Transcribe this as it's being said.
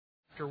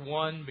chapter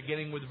 1,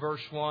 beginning with verse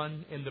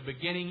 1. In the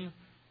beginning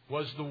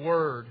was the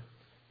Word,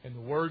 and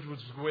the Word was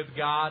with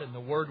God, and the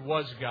Word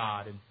was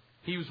God. And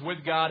He was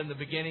with God in the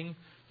beginning.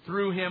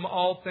 Through Him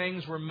all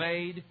things were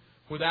made.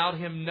 Without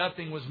Him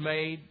nothing was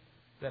made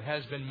that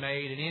has been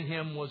made. And in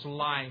Him was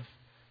life,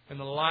 and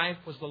the life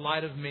was the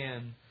light of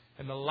men.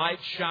 And the light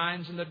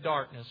shines in the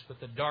darkness, but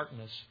the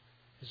darkness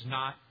has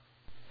not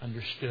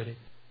understood it.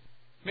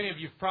 Many of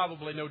you have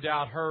probably, no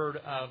doubt, heard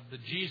of the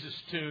Jesus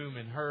tomb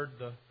and heard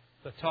the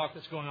talk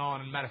that's going on.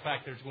 As a matter of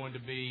fact, there's going to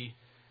be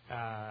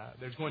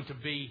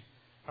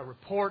a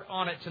report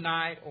on it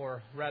tonight,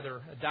 or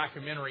rather a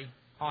documentary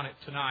on it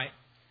tonight.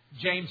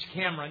 James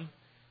Cameron,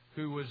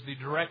 who was the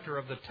director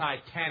of the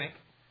Titanic,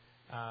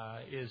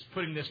 is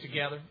putting this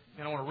together.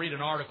 And I want to read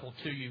an article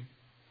to you.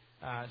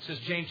 It says,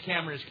 James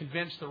Cameron is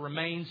convinced the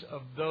remains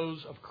of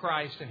those of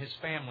Christ and His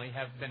family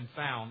have been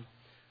found.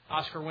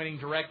 Oscar-winning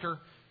director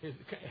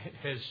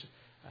has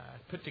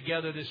put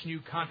together this new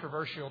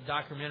controversial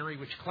documentary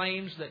which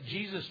claims that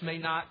Jesus may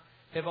not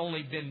have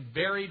only been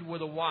buried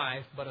with a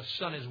wife, but a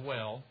son as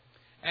well.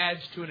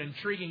 Adds to an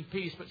intriguing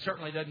piece, but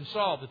certainly doesn't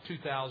solve the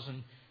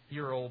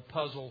 2,000-year-old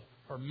puzzle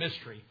or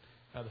mystery,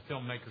 the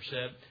filmmaker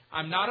said.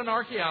 I'm not an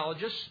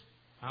archaeologist.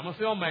 I'm a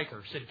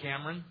filmmaker, said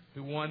Cameron,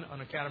 who won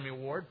an Academy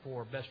Award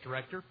for Best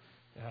Director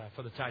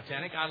for the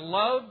Titanic.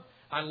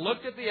 I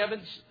looked at the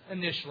evidence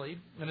initially,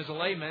 and as a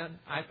layman,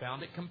 I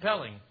found it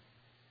compelling.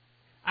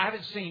 I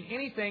haven't seen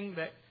anything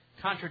that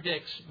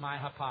contradicts my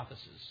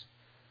hypothesis.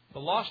 The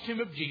Lost Tomb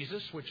of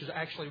Jesus, which is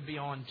actually be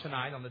on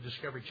tonight on the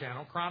Discovery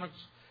Channel, chronicles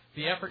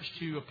the efforts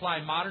to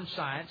apply modern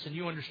science and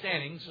new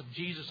understandings of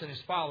Jesus and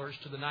His followers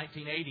to the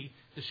 1980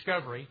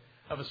 discovery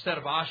of a set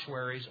of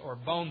ossuaries or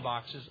bone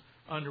boxes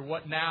under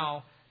what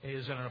now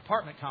is an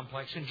apartment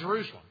complex in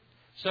Jerusalem.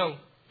 So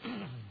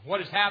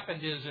what has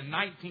happened is in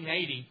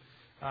 1980,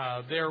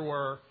 there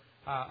were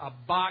a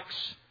box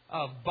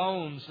of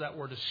bones that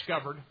were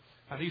discovered.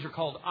 These are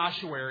called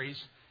ossuaries.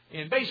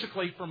 And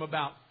basically from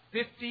about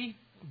 50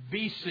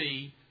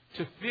 BC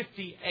to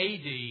 50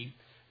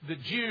 AD, the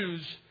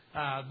Jews,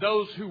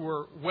 those who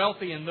were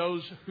wealthy and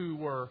those who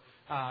were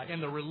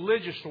in the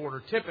religious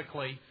order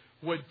typically,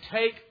 would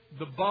take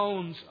the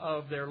bones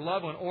of their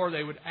loved one, or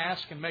they would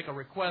ask and make a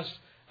request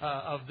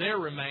of their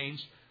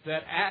remains,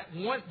 that at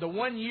the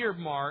 1 year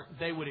mark,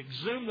 they would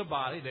exhume the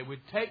body, they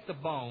would take the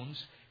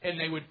bones, and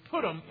they would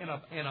put them in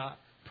a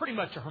pretty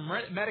much a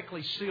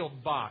hermetically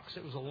sealed box.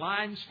 It was a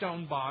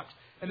limestone box,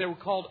 and they were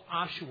called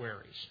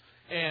ossuaries.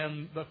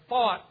 And the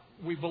thought,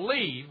 we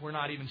believe, we're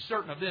not even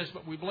certain of this,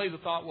 but we believe the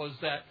thought was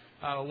that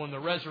when the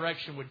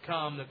resurrection would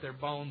come, that their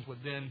bones would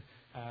then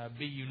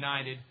be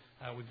united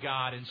with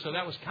God. And so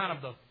that was kind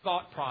of the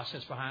thought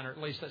process behind it, or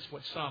at least that's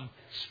what some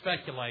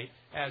speculate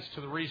as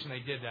to the reason they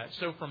did that.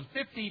 So from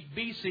 50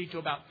 BC to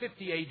about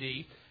 50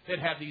 AD, they'd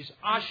have these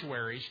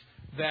ossuaries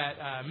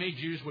that many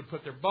Jews would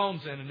put their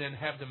bones in and then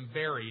have them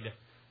buried.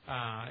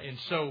 And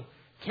so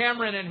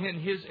Cameron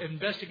and his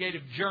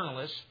investigative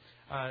journalist,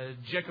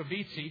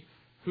 Jacobitzi,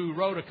 who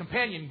wrote a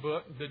companion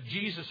book, The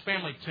Jesus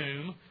Family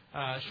Tomb,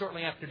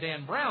 shortly after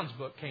Dan Brown's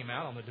book came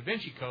out on the Da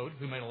Vinci Code,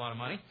 who made a lot of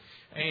money,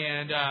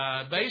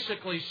 and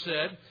basically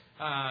said,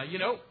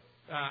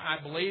 I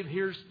believe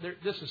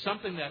this is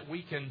something that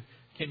we can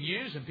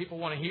use and people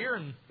want to hear,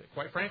 and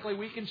quite frankly,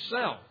 we can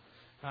sell.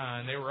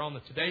 And they were on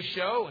the Today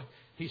Show, and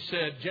he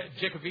said,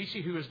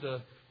 Jacobitzi, who is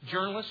the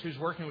journalist who's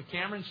working with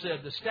Cameron,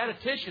 said, the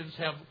statisticians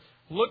have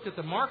looked at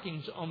the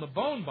markings on the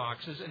bone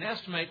boxes and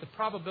estimate the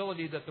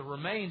probability that the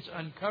remains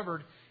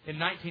uncovered in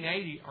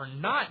 1980 are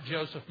not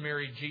Joseph,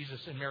 Mary, Jesus,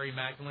 and Mary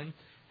Magdalene,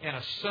 and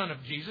a son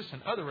of Jesus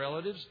and other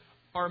relatives,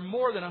 are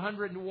more than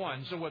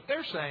 101. So what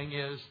they're saying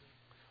is,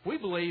 we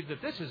believe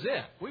that this is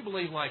it. We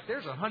believe like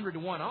there's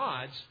 101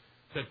 odds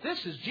that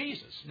this is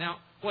Jesus. Now,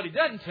 what he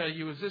doesn't tell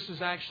you is this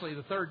is actually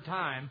the third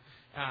time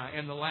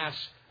in the last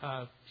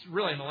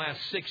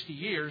 60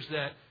 years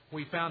that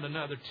we found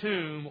another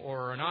tomb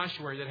or an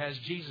ossuary that has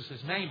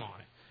Jesus' name on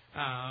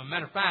it.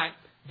 Matter of fact,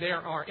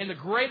 there are, in the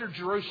greater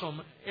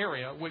Jerusalem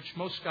area, which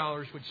most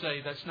scholars would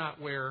say that's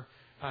not where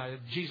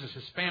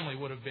Jesus' family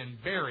would have been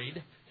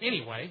buried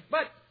anyway,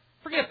 but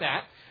forget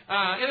that.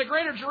 In the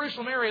greater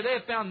Jerusalem area, they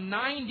have found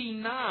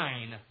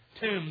 99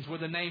 tombs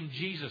with the name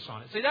Jesus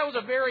on it. See, that was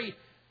a very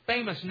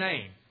famous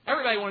name.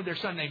 Everybody wanted their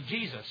son named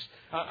Jesus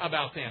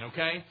about then,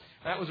 okay?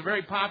 That was a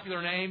very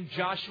popular name,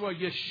 Joshua,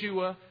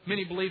 Yeshua.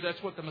 Many believe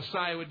that's what the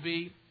Messiah would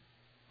be.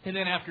 And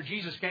then after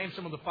Jesus came,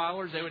 some of the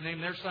followers, they would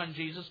name their son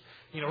Jesus.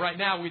 Right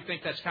now we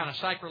think that's kind of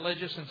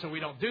sacrilegious, and so we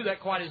don't do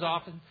that quite as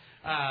often.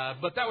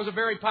 But that was a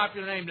very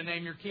popular name to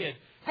name your kid.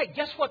 Hey,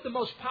 guess what the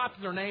most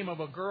popular name of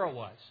a girl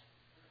was?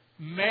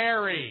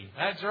 Mary.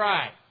 That's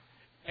right.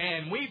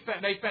 And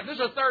this is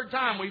the third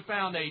time we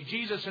found a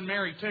Jesus and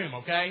Mary tomb,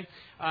 okay?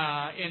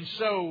 And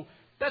so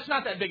that's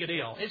not that big a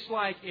deal. It's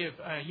like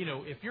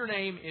if your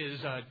name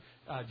is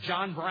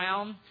John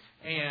Brown,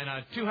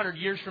 and 200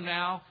 years from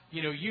now,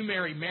 you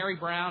marry Mary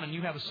Brown and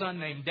you have a son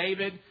named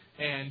David,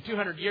 and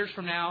 200 years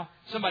from now,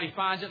 somebody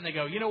finds it and they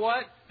go, you know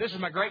what? This is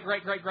my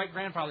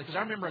great-great-great-great-grandfather, because I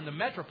remember in the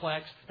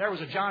Metroplex, there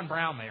was a John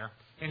Brown there.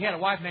 and he had a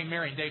wife named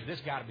Mary and David. This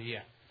got to be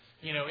it.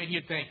 And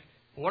you'd think,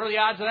 what are the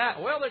odds of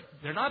that? Well,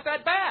 they're not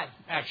that bad,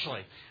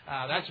 actually.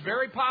 That's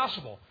very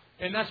possible.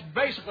 And that's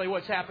basically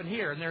what's happened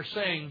here. And they're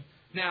saying,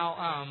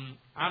 now,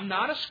 I'm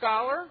not a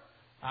scholar.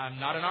 I'm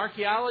not an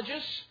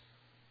archaeologist.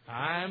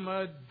 I'm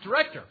a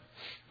director.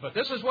 But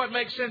this is what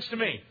makes sense to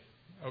me.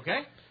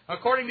 Okay?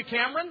 According to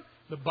Cameron,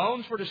 the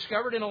bones were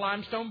discovered in a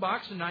limestone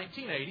box in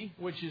 1980,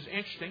 which is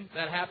interesting.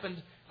 That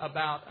happened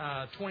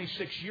about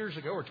 26 years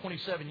ago, or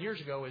 27 years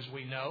ago, as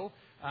we know.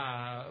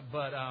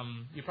 But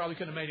you probably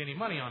couldn't have made any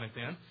money on it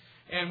then.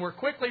 And were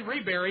quickly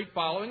reburied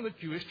following the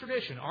Jewish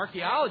tradition.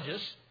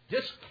 Archaeologists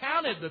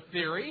discounted the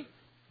theory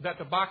that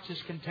the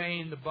boxes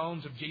contained the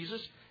bones of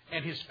Jesus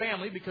and his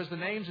family because the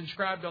names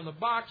inscribed on the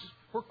box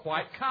were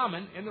quite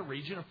common in the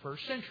region of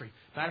first century.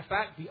 Matter of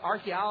fact, the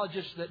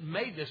archaeologist that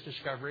made this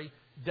discovery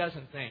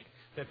doesn't think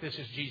that this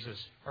is Jesus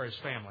or his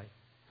family.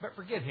 But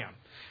forget him.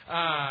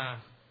 I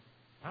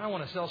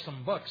want to sell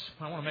some books.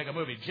 I want to make a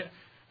movie.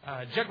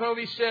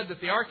 Jacoby said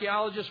that the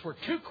archaeologists were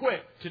too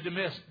quick to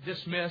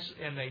dismiss,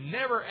 and they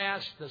never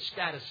asked the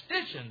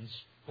statisticians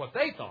what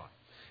they thought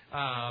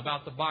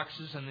about the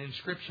boxes and the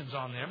inscriptions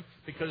on them,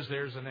 because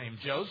there's the name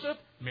Joseph,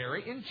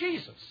 Mary, and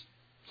Jesus.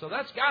 So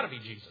that's got to be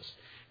Jesus.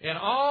 And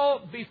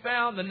all be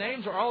found, the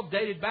names are all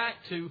dated back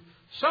to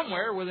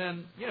somewhere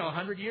within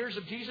 100 years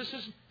of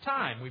Jesus'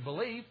 time, we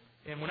believe,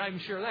 and we're not even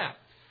sure of that.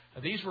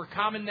 These were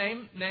common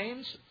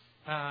names.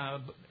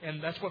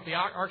 And that's what the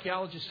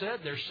archaeologists said.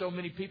 There's so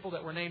many people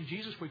that were named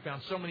Jesus. We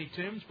found so many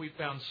tombs. We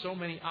found so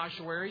many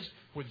ossuaries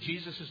with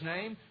Jesus'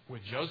 name,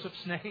 with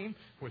Joseph's name,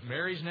 with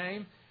Mary's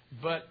name.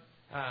 But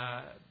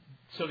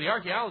so the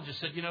archaeologists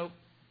said,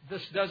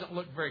 this doesn't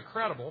look very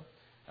credible.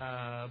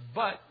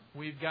 But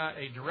we've got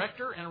a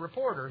director and a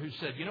reporter who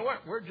said, you know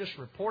what? We're just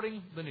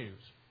reporting the news.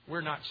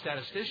 We're not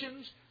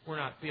statisticians. We're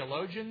not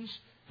theologians.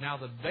 Now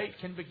the debate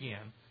can begin.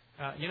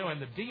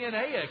 And the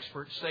DNA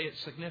experts say it's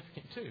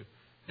significant too.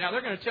 Now,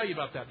 they're going to tell you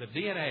about that, the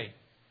DNA.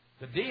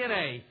 The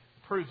DNA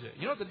proves it.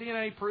 You know what the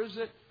DNA proves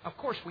it? Of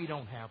course, we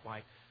don't have,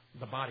 like,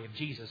 the body of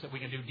Jesus that we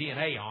can do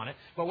DNA on it.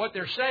 But what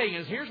they're saying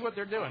is, here's what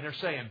they're doing. They're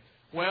saying,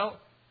 well,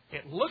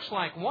 it looks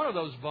like one of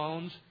those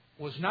bones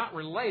was not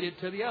related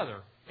to the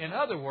other. In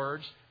other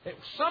words,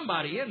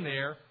 somebody in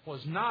there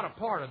was not a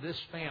part of this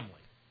family.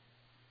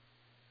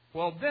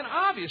 Well, then,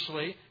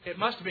 obviously, it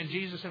must have been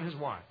Jesus and his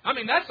wife. I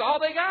mean, that's all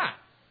they got.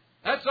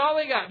 That's all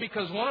they got,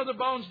 because one of the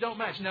bones don't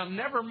match. Now,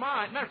 never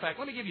mind. Matter of fact,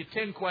 let me give you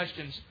 10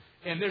 questions.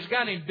 And there's a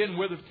guy named Ben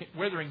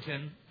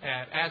Witherington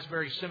at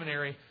Asbury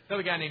Seminary.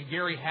 Another guy named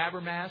Gary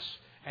Habermas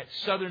at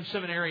Southern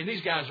Seminary. And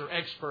these guys are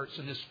experts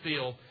in this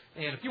field.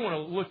 And if you want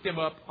to look them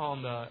up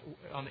on the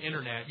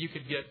Internet, you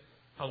could get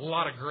a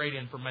lot of great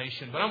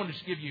information. But I'm going to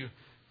just give you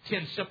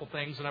 10 simple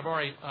things, and I've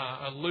already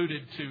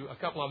alluded to a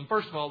couple of them.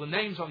 First of all, the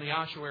names on the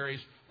ossuaries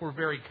were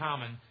very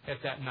common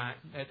at that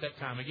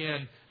time.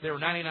 Again, there were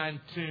 99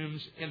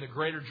 tombs in the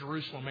greater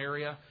Jerusalem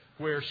area,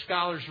 where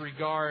scholars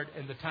regard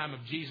in the time of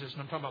Jesus,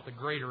 and I'm talking about the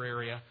greater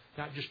area,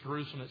 not just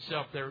Jerusalem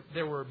itself,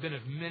 there were been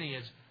as many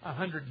as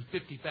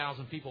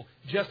 150,000 people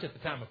just at the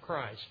time of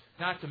Christ.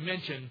 Not to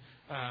mention,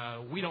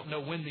 we don't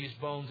know when these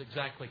bones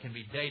exactly can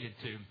be dated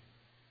to,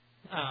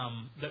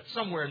 that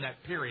somewhere in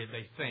that period,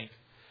 they think.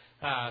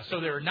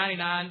 So there are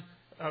 99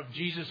 of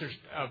Jesus'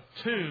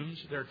 tombs.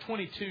 There are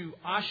 22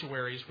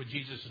 ossuaries with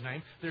Jesus'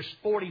 name. There's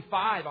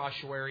 45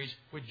 ossuaries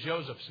with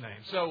Joseph's name.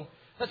 So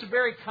that's a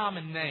very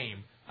common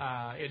name.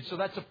 And so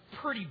that's a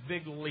pretty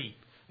big leap.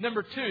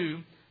 Number two,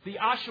 the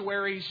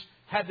ossuaries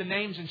had the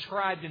names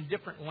inscribed in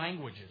different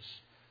languages.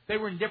 They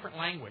were in different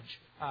language.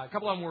 A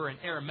couple of them were in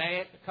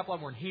Aramaic, a couple of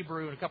them were in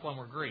Hebrew, and a couple of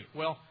them were Greek.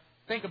 Well,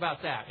 think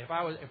about that.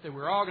 If they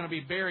were all going to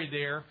be buried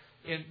there,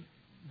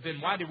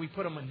 then why did we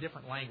put them in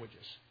different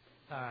languages?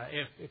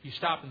 If you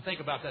stop and think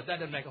about that, that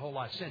doesn't make a whole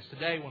lot of sense.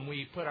 Today, when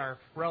we put our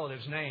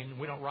relatives' name,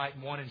 we don't write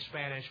one in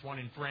Spanish, one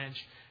in French,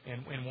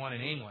 and one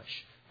in English.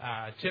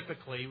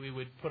 Typically, we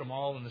would put them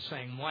all in the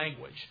same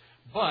language.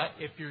 But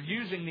if you're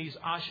using these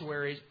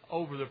ossuaries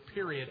over the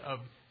period of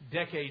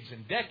decades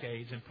and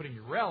decades and putting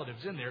your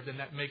relatives in there, then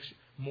that makes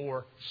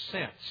more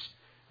sense.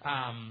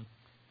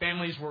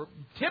 Families were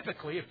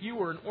typically, if you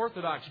were an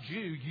Orthodox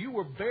Jew, you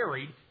were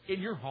buried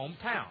in your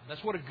hometown.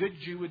 That's what a good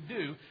Jew would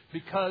do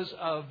because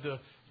of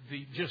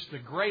the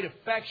great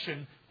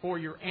affection for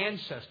your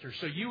ancestors.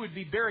 So you would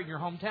be buried in your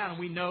hometown, and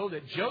we know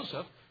that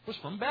Joseph was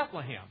from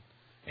Bethlehem.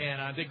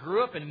 And they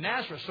grew up in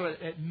Nazareth, so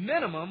at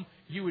minimum,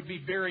 you would be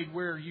buried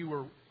where you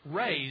were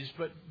raised,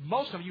 but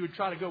most of them you would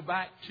try to go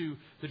back to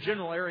the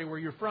general area where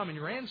you're from and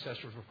your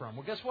ancestors were from.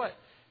 Well, guess what?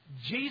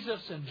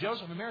 Jesus and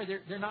Joseph and Mary,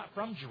 they're not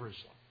from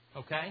Jerusalem,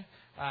 okay?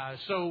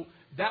 So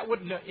that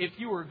wouldn't, if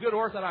you were a good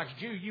Orthodox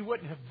Jew, you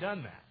wouldn't have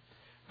done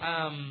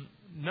that.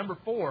 Number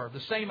 4, the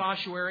same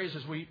ossuaries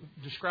as we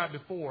described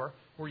before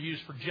were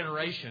used for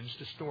generations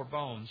to store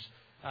bones.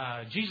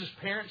 Jesus'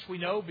 parents, we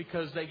know,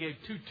 because they gave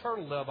 2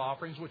 turtle dove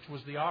offerings, which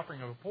was the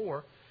offering of the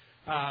poor,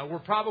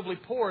 were probably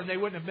poor, and they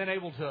wouldn't have been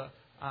able to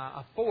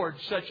afford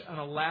such an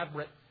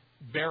elaborate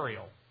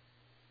burial.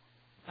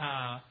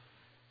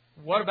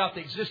 What about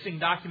the existing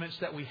documents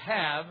that we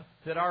have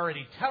that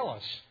already tell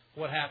us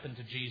what happened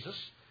to Jesus.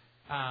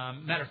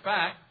 Matter of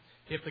fact,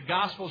 if the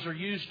Gospels are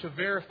used to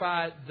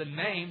verify the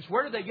names,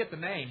 where did they get the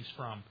names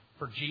from?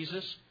 For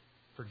Jesus,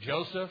 for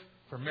Joseph,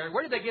 for Mary,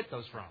 where did they get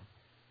those from?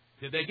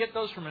 Did they get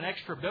those from an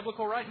extra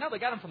biblical writing? No, they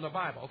got them from the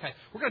Bible. Okay,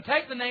 we're going to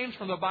take the names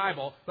from the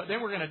Bible, but then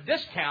we're going to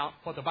discount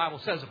what the Bible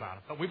says about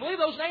them. But we believe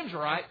those names are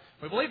right.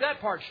 We believe that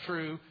part's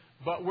true,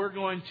 but we're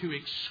going to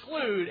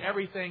exclude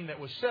everything that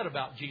was said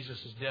about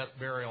Jesus' death,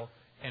 burial,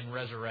 and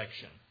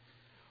resurrection.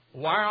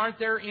 Why aren't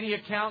there any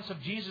accounts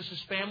of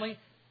Jesus' family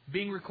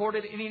being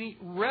recorded in any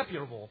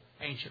reputable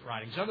ancient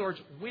writings? In other words,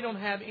 we don't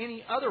have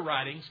any other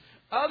writings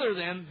other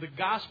than the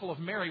Gospel of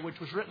Mary, which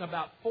was written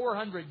about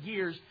 400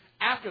 years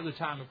after the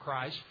time of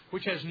Christ,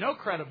 which has no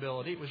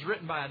credibility. It was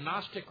written by a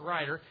Gnostic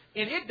writer,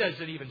 and it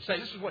doesn't even say,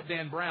 this is what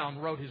Dan Brown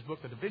wrote his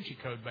book, The Da Vinci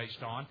Code,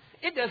 based on.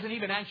 It doesn't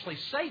even actually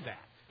say that.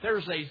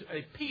 There's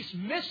a piece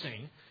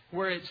missing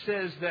where it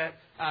says that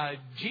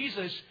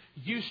Jesus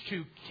used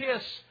to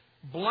kiss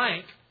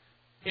blank,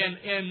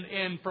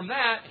 and from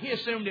that, he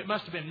assumed it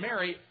must have been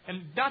Mary.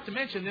 And not to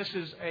mention, this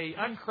is an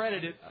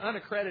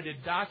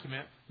unaccredited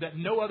document that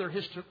no other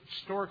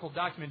historical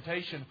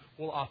documentation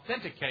will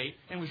authenticate,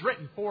 and was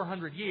written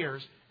 400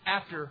 years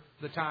after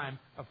the time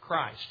of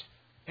Christ.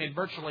 And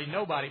virtually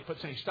nobody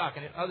puts any stock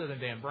in it other than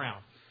Dan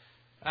Brown.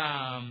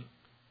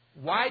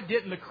 Why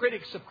didn't the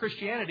critics of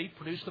Christianity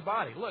produce the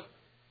body? Look,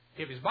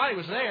 if his body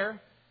was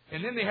there,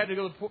 and then they had to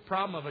go to the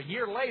problem of a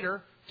year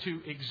later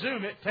to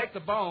exhume it, take the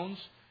bones,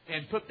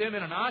 and put them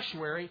in an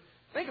ossuary.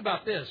 Think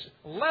about this.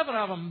 11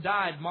 of them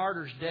died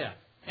martyr's death.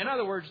 In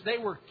other words, they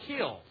were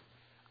killed.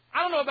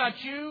 I don't know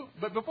about you,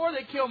 but before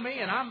they kill me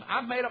and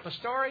I've made up a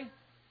story,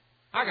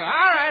 I go, all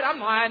right, I'm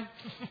lying.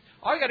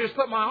 All you got to do is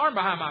put my arm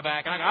behind my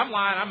back. And I go, I'm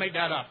lying. I made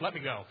that up. Let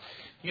me go.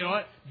 You know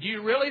what? Do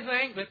you really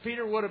think that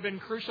Peter would have been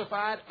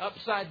crucified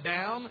upside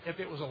down if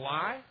it was a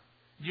lie?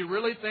 Do you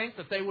really think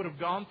that they would have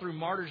gone through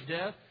martyr's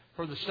death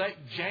for the sake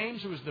of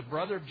James, who is the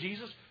brother of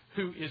Jesus,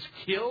 who is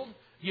killed?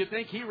 You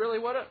think he really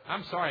would have?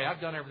 I'm sorry.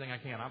 I've done everything I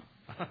can.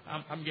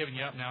 I'm giving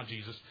you up now,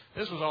 Jesus.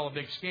 This was all a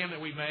big scam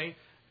that we made.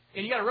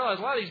 And you got to realize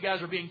a lot of these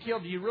guys are being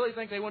killed. Do you really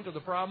think they went to the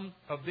problem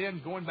of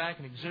then going back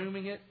and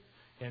exhuming it,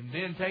 and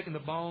then taking the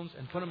bones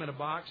and put them in a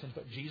box and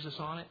put Jesus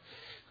on it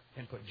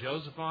and put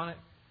Joseph on it?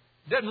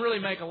 Doesn't really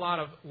make a lot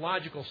of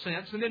logical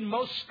sense. And then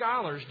most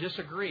scholars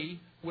disagree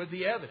with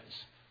the evidence.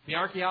 The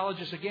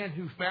archaeologist, again,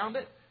 who found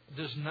it,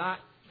 does not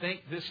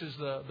think this is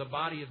the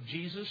body of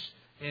Jesus,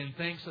 and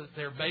thinks that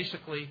they're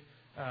basically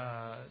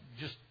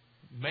just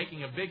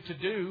making a big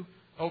to-do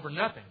over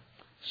nothing.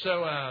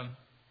 So,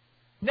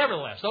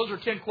 nevertheless, those are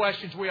 10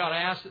 questions we ought to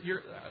ask.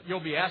 You'll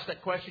be asked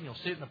that question. You'll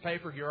see it in the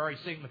paper. You're already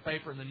seeing it in the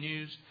paper and the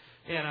news.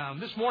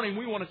 And this morning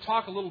we want to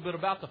talk a little bit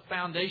about the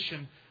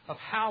foundation of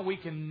how we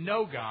can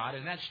know God,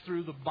 and that's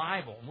through the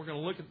Bible. And we're going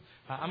to look at,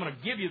 I'm going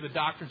to give you the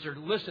doctrines that are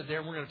listed there,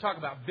 and we're going to talk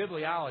about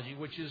bibliology,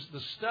 which is the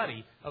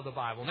study of the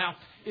Bible. Now,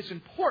 it's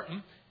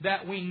important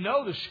that we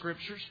know the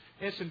Scriptures.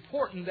 It's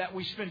important that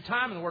we spend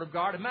time in the Word of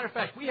God. As a matter of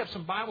fact, we have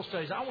some Bible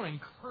studies I want to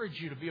encourage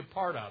you to be a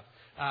part of.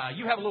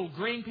 You have a little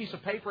green piece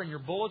of paper in your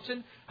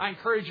bulletin. I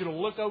encourage you to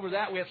look over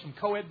that. We have some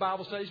co-ed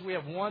Bible studies. We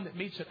have one that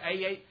meets at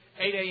 8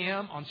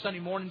 a.m. on Sunday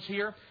mornings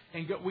here.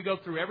 And we go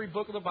through every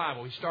book of the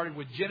Bible. We started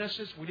with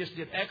Genesis. We just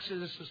did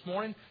Exodus this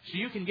morning. So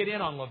you can get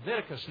in on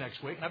Leviticus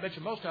next week. And I bet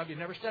you most of you have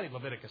never studied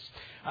Leviticus.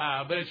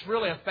 But it's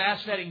really a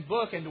fascinating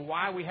book into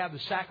why we have the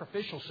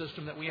sacrificial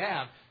system that we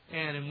have.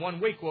 And in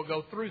 1 week we'll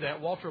go through that.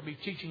 Walter will be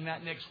teaching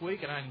that next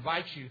week, and I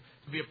invite you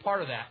to be a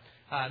part of that.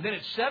 Then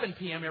at 7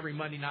 p.m. every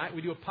Monday night,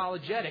 we do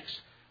apologetics.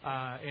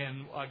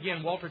 And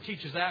again, Walter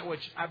teaches that,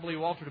 which I believe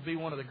Walter to be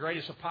one of the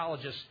greatest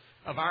apologists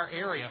of our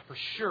area for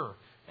sure.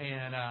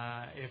 And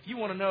if you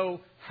want to know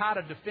how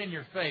to defend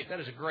your faith, that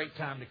is a great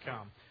time to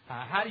come.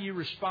 How do you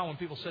respond when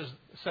people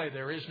say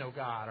there is no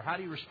God? Or how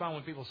do you respond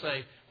when people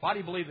say, why do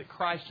you believe that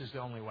Christ is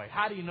the only way?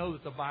 How do you know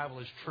that the Bible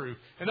is true?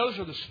 And those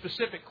are the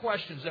specific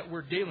questions that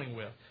we're dealing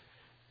with.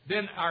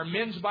 Then our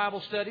men's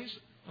Bible studies,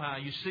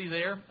 you see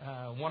there.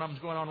 One of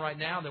them's going on right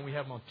now. Then we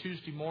have them on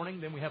Tuesday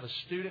morning. Then we have a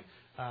student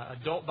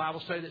adult Bible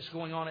study that's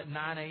going on at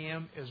 9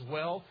 a.m. as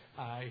well.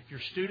 If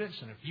you're students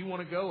and if you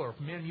want to go, or if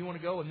men you want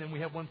to go, and then we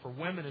have one for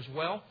women as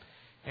well.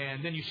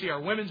 And then you see our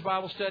women's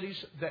Bible studies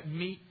that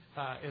meet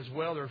as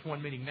well. There's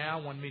one meeting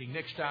now, one meeting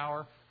next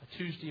hour,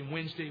 Tuesday and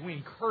Wednesday. We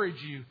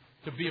encourage you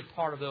to be a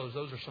part of those.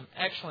 Those are some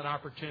excellent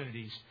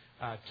opportunities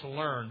to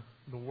learn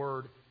the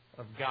Word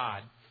of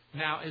God.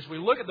 Now, as we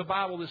look at the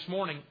Bible this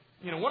morning,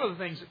 one of the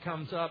things that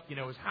comes up,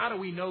 is how do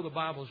we know the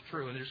Bible is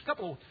true? And there's a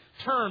couple of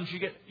terms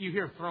you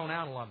hear thrown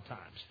out a lot of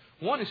times.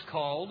 One is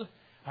called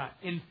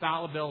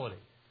infallibility.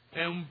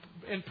 And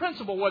in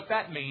principle, what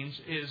that means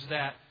is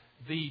that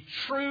the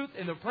truth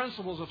and the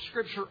principles of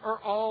Scripture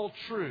are all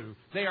true.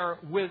 They are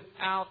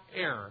without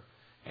error.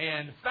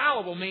 And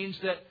fallible means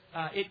that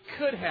it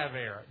could have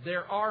error.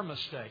 There are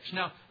mistakes.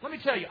 Now, let me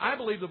tell you, I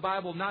believe the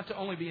Bible not to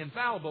only be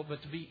infallible,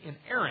 but to be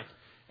inerrant.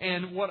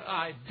 And what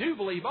I do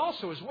believe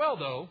also as well,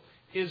 though,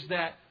 is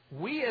that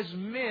we as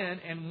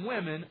men and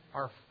women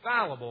are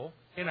fallible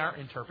in our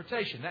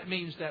interpretation. That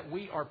means that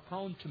we are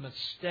prone to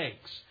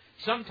mistakes.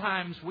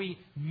 Sometimes we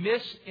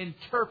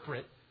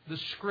misinterpret the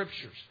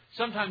Scriptures.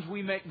 Sometimes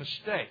we make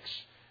mistakes.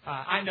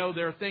 I know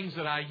there are things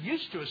that I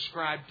used to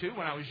ascribe to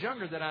when I was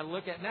younger that I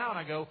look at now and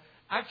I go,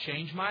 I've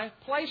changed my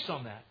place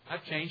on that.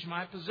 I've changed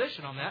my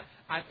position on that.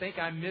 I think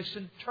I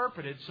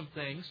misinterpreted some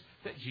things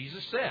that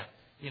Jesus said.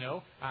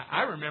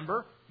 I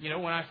remember,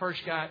 when I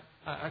first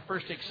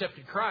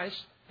accepted Christ,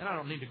 and I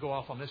don't need to go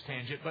off on this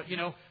tangent, but,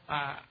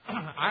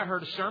 I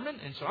heard a sermon,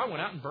 and so I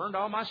went out and burned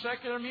all my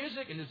secular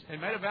music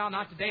and made a vow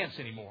not to dance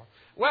anymore.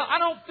 Well, I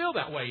don't feel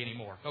that way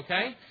anymore,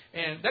 okay?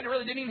 And that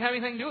really didn't even have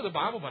anything to do with the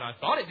Bible, but I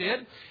thought it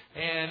did.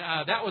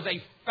 And that was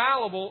a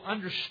fallible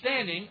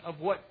understanding of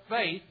what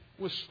faith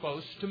was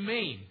supposed to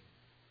mean.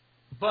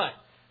 But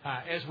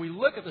as we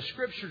look at the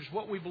Scriptures,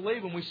 what we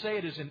believe when we say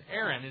it is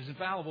inerrant, is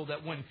infallible,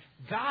 that when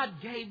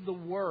God gave the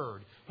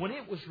Word, when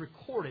it was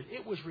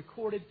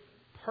recorded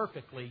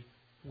perfectly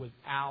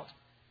without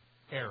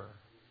error.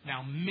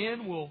 Now,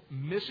 men will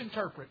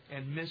misinterpret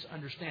and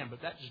misunderstand,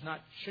 but that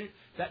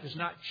does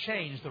not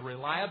change the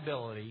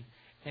reliability,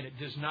 and it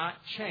does not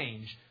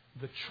change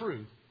the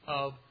truth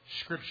of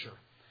Scripture.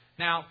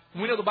 Now,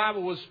 we know the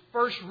Bible was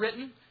first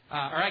written, or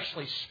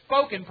actually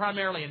spoken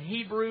primarily in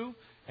Hebrew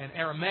and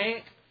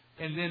Aramaic,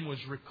 and then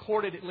was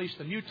recorded, at least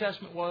the New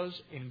Testament was,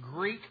 in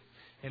Greek,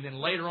 and then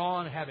later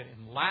on have it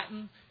in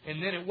Latin.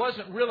 And then it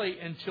wasn't really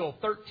until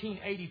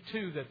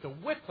 1382 that the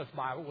Wycliffe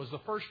Bible was the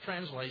first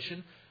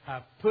translation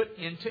put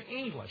into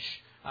English.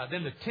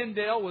 Then the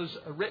Tyndale was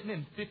written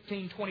in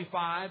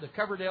 1525, the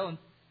Coverdale in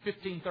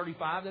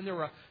 1535. Then there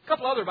were a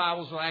couple other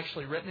Bibles that were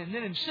actually written. And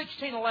then in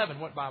 1611,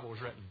 what Bible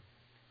was written?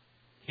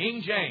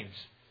 King James.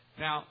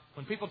 Now,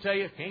 when people tell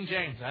you King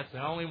James, that's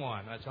the only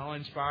one. That's the only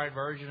inspired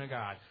version of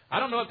God. I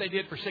don't know what they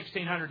did for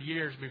 1,600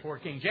 years before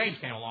King James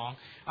came along.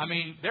 I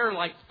mean, there are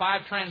like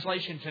 5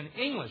 translations in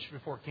English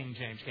before King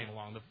James came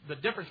along. The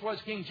difference was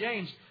King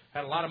James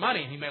had a lot of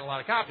money and he made a lot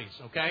of copies,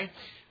 okay?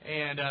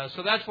 And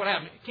so that's what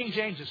happened. King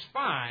James is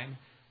fine,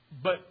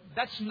 but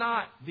that's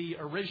not the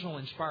original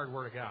inspired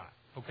Word of God,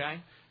 okay?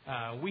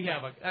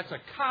 That's a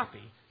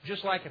copy.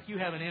 Just like if you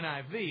have an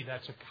NIV,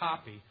 that's a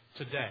copy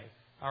today,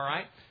 all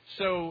right?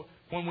 So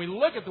when we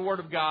look at the Word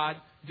of God,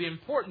 the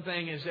important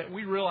thing is that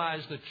we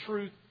realize the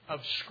truth of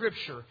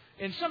Scripture.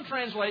 And some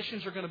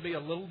translations are going to be a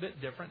little bit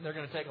different. They're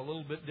going to take a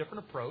little bit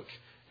different approach.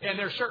 And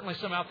there's certainly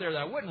some out there that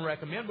I wouldn't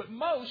recommend, but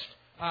most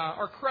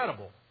are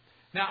credible.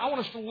 Now, I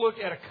want us to look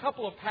at a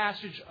couple of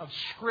passages of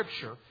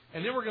Scripture,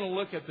 and then we're going to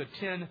look at the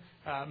 10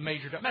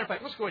 major doctrines. Matter of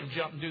fact, let's go ahead and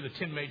jump and do the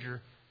 10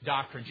 major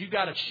doctrines. You've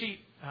got a sheet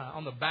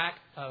on the back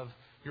of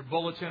your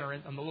bulletin or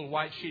on the little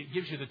white sheet. It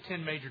gives you the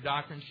 10 major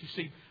doctrines. You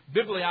see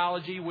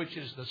bibliology, which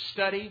is the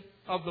study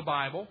of the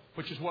Bible,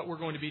 which is what we're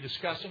going to be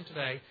discussing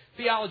today.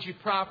 Theology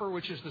proper,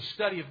 which is the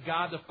study of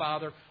God the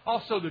Father.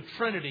 Also, the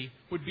Trinity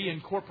would be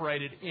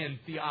incorporated in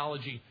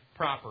theology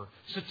proper.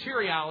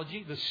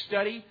 Soteriology, the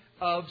study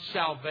of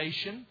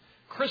salvation.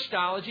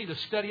 Christology, the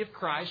study of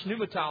Christ.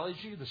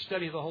 Pneumatology, the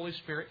study of the Holy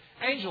Spirit.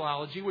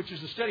 Angelology, which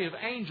is the study of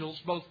angels,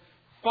 both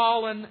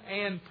fallen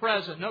and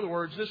present. In other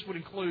words, this would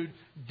include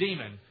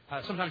demon.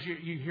 Sometimes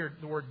you hear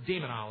the word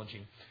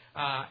demonology.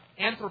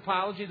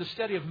 Anthropology, the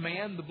study of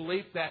man, the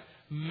belief that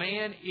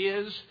man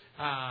is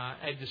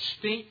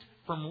distinct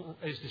from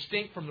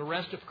the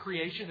rest of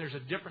creation. There's a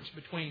difference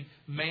between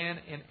man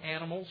and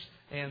animals,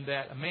 and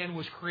that a man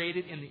was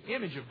created in the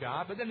image of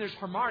God. But then there's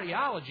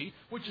hamartiology,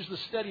 which is the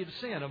study of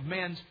sin, of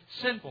man's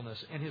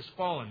sinfulness and his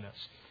fallenness.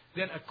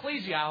 Then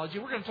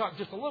ecclesiology, we're going to talk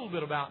just a little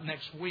bit about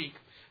next week,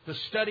 the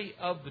study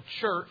of the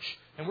church,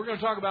 and we're going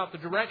to talk about the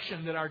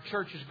direction that our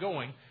church is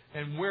going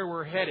and where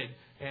we're headed.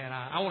 And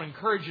I want to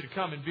encourage you to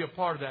come and be a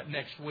part of that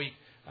next week.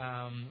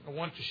 I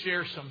want to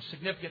share some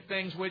significant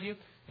things with you,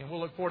 and we'll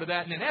look forward to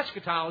that. And then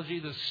eschatology,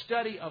 the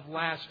study of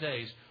last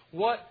days.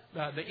 What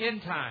the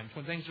end times,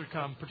 when things are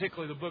come,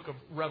 particularly the book of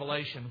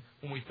Revelation,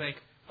 when we think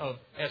of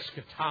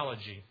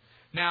eschatology.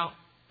 Now,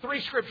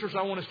 3 scriptures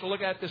I want us to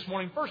look at this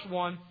morning. First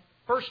one,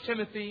 2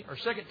 Timothy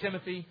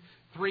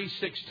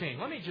 3:16.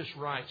 Let me just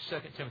write 2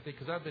 Timothy,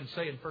 because I've been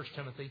saying 1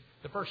 Timothy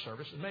the first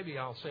service, and maybe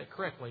I'll say it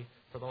correctly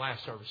for the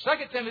last service.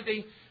 2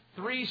 Timothy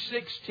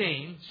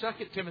 3:16,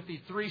 2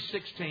 Timothy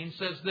 3:16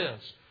 says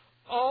this: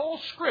 all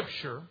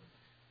Scripture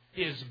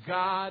is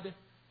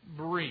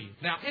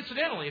God-breathed. Now,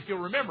 incidentally, if you'll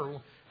remember,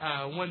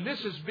 when this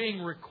is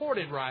being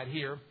recorded right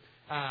here,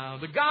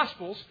 the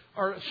Gospels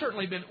are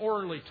certainly been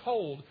orally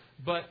told,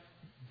 but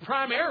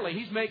primarily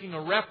he's making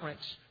a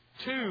reference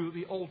to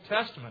the Old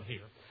Testament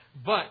here.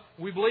 But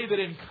we believe it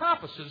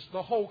encompasses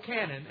the whole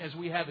canon as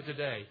we have it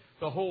today,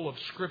 the whole of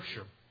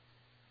Scripture,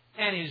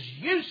 and is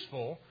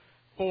useful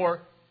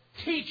for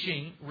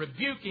teaching,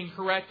 rebuking,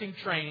 correcting,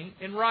 training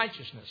in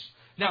righteousness.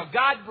 Now,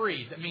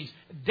 God-breathed, that means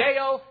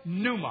Deo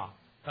Pneuma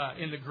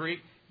in the Greek.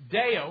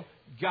 Deo,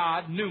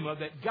 God, Pneuma,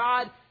 that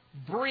God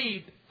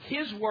breathed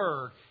His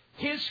Word,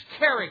 His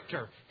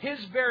character, His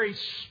very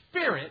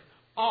Spirit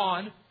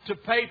on to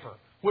paper,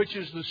 which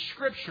is the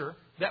Scripture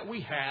that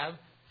we have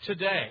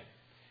today.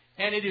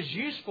 And it is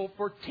useful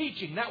for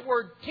teaching. That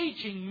word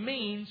teaching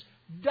means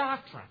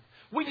doctrine.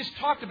 We just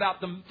talked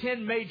about the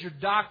 10 major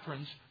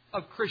doctrines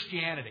of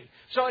Christianity.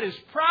 So it is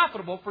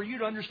profitable for you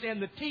to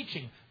understand the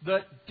teaching,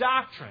 the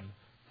doctrine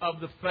of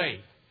the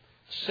faith.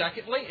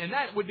 Secondly, and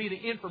that would be the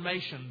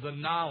information, the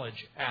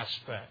knowledge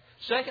aspect.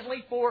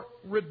 Secondly, for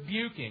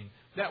rebuking.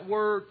 That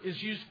word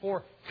is used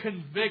for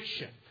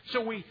conviction.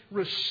 So we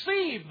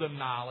receive the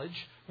knowledge,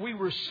 we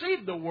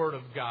receive the Word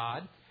of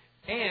God,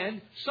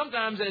 and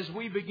sometimes as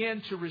we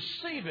begin to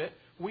receive it,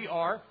 we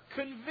are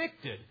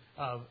convicted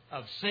of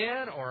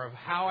sin or of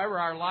however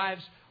our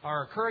lives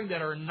are occurring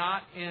that are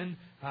not in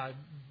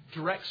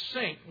direct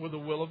sync with the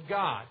will of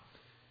God.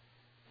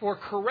 For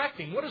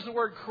correcting, what does the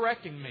word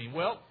correcting mean?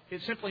 Well,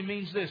 it simply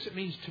means this. It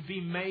means to be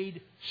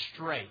made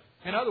straight.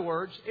 In other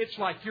words, it's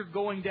like you're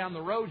going down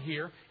the road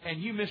here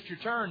and you missed your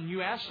turn and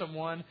you ask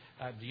someone,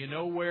 do you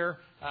know where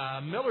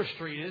Miller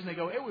Street is? And they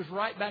go, it was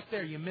right back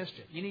there. You missed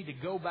it. You need to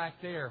go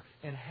back there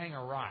and hang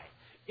a right.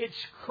 It's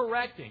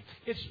correcting.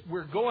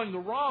 We're going the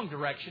wrong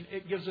direction.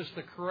 It gives us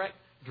the correct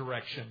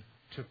direction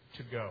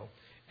to go.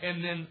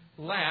 And then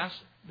last,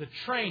 the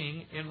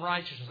training in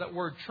righteousness. That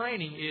word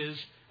training is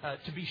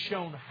to be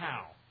shown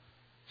how.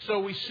 So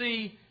we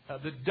see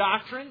the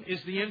doctrine is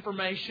the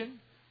information.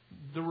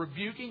 The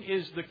rebuking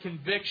is the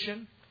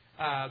conviction.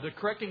 The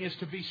correcting is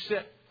to be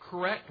set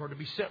correct or to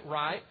be set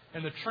right.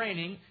 And the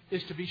training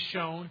is to be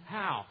shown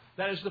how.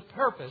 That is the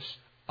purpose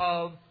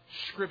of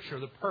Scripture,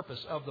 the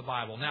purpose of the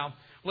Bible. Now,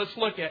 let's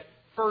look at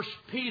 1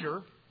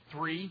 Peter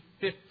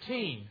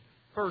 3:15.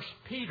 1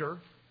 Peter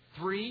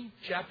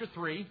chapter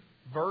 3,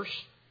 verse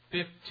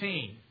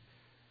 15.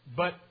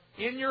 But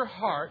in your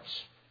hearts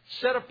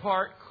set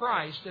apart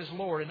Christ as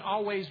Lord, and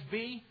always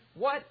be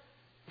what?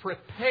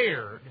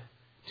 Prepared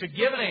to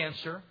give an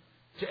answer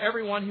to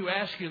everyone who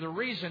asks you the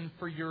reason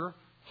for your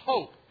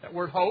hope. That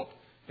word hope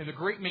in the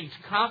Greek means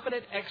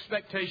confident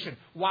expectation.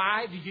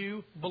 Why do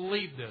you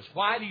believe this?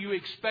 Why do you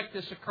expect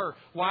this to occur?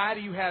 Why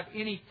do you have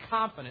any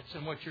confidence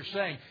in what you're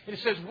saying? And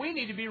it says we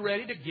need to be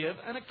ready to give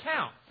an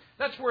account.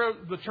 That's where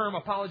the term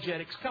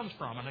apologetics comes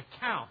from. An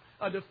account,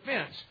 a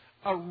defense,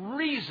 a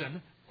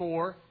reason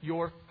for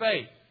your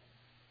faith.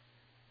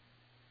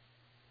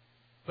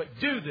 But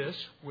do this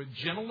with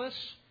gentleness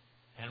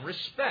and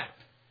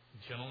respect.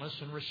 Gentleness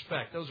and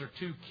respect. Those are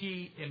two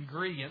key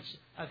ingredients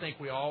I think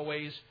we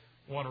always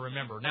want to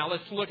remember. Now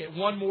let's look at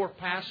one more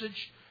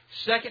passage.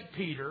 2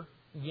 Peter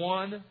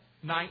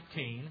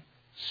 1:19.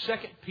 2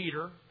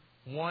 Peter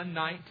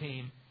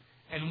 1:19.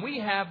 And we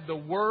have the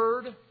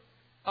word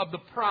of the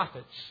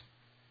prophets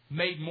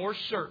made more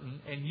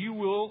certain, and you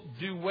will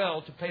do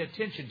well to pay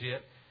attention to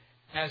it,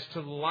 as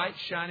to the light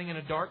shining in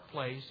a dark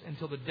place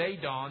until the day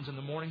dawns and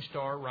the morning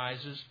star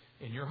rises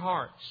in your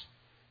hearts.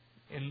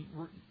 And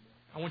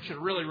I want you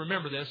to really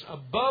remember this.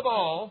 Above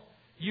all,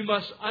 you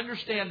must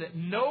understand that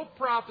no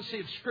prophecy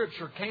of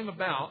Scripture came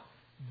about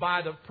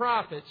by the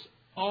prophet's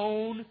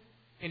own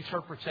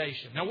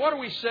interpretation. Now, what are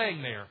we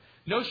saying there?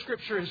 No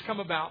Scripture has come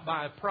about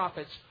by a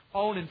prophet's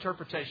own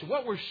interpretation.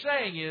 What we're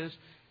saying is,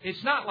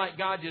 it's not like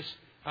God just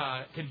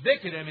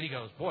convicted him and he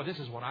goes, boy, this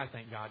is what I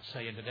think God's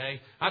saying today.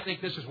 I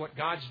think this is what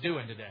God's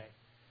doing today.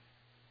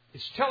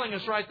 It's telling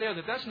us right there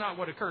that that's not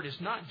what occurred.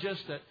 It's not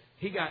just that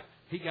he got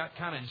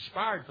kind of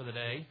inspired for the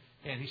day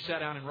and he sat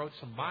down and wrote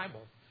some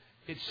Bible.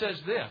 It says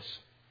this.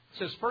 It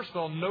says, first of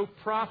all, no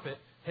prophet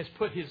has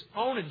put his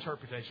own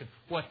interpretation,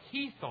 what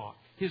he thought,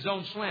 his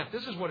own slant.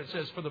 This is what it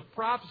says. For the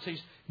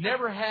prophecies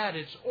never had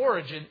its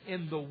origin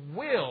in the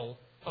will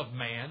of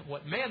man,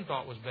 what man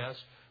thought was best,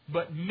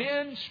 but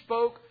men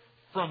spoke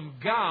from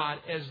God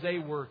as they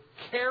were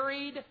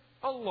carried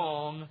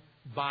along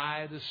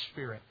by the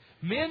Spirit.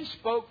 Men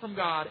spoke from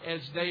God as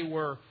they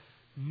were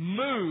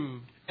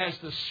moved, as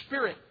the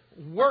Spirit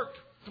worked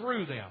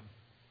through them.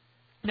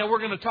 Now, we're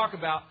going to talk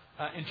about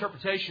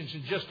interpretations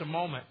in just a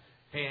moment,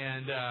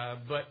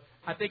 but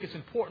I think it's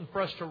important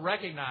for us to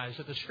recognize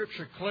that the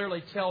Scripture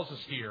clearly tells us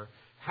here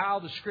how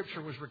the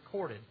Scripture was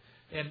recorded.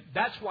 And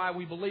that's why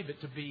we believe it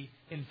to be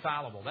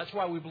infallible. That's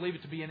why we believe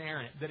it to be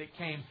inerrant, that it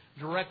came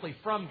directly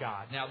from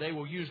God. Now, they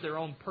will use their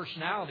own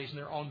personalities and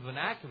their own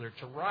vernacular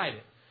to write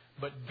it.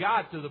 But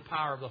God, through the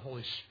power of the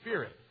Holy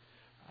Spirit,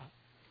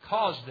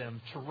 caused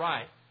them to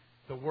write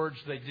the words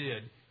they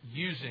did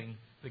using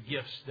the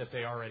gifts that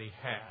they already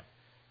had.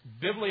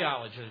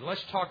 Bibliology.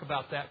 Let's talk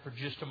about that for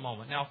just a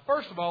moment. Now,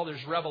 first of all,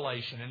 there's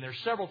revelation, and there's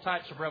several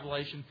types of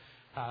revelation.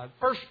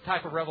 First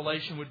type of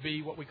revelation would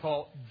be what we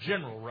call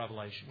general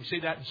revelation. We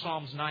see that in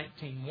Psalms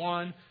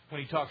 19:1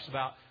 when he talks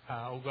about,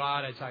 oh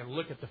God, as I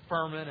look at the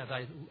firmament, as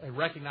I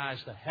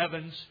recognize the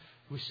heavens.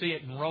 We see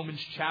it in Romans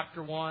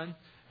chapter 1,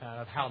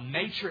 of how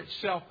nature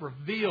itself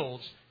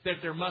reveals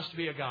that there must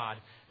be a God.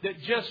 That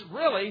just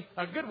really,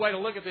 a good way to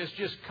look at this,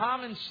 just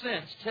common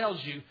sense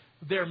tells you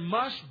there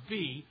must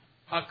be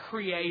a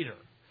creator.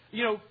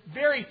 You know,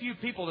 very few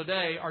people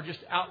today are just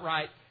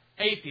outright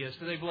atheists,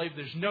 that they believe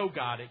there's no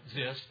God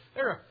exists.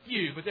 There are a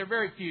few, but they're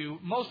very few.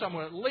 Most of them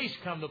will at least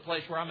come to a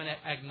place where I'm an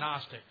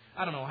agnostic.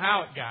 I don't know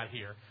how it got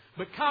here.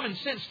 But common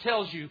sense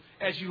tells you,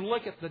 as you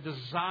look at the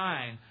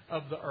design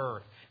of the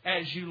earth,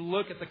 as you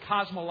look at the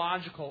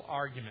cosmological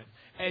argument,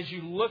 as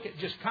you look at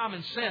just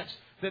common sense,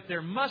 that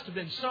there must have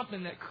been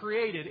something that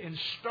created and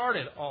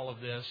started all of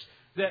this,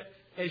 that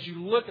as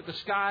you look at the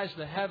skies,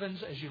 the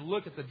heavens, as you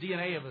look at the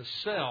DNA of a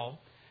cell,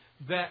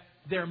 that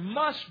there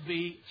must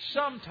be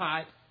some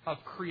type of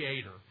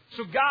creator.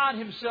 So God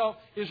Himself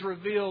is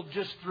revealed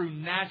just through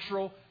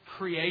natural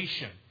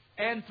creation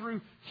and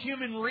through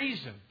human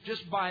reason,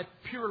 just by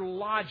pure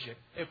logic,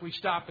 if we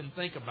stop and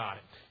think about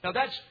it. Now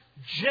that's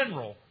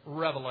general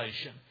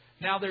revelation.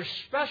 Now there's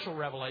special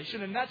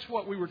revelation, and that's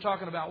what we were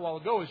talking about a while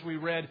ago as we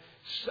read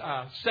 2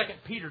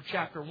 Peter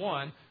chapter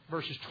 1,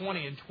 verses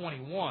 20 and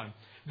 21.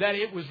 That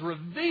it was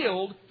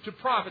revealed to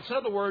prophets. In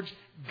other words,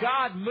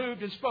 God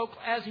moved and spoke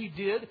as He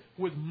did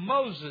with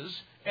Moses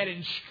and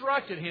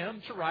instructed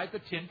him to write the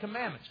Ten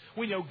Commandments.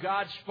 We know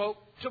God spoke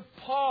to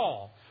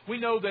Paul. We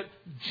know that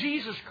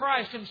Jesus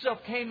Christ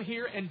Himself came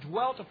here and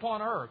dwelt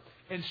upon earth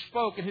and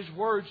spoke, and His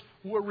words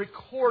were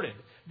recorded.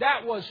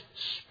 That was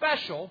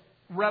special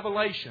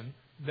revelation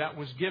that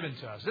was given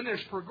to us. Then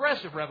there's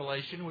progressive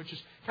revelation, which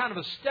is kind of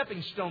a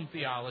stepping stone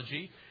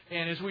theology.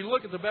 And as we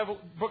look at the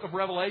book of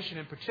Revelation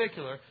in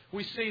particular,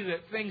 we see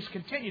that things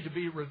continue to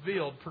be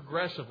revealed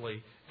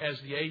progressively as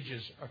the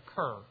ages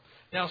occur.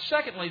 Now,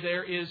 secondly,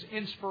 there is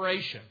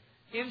inspiration.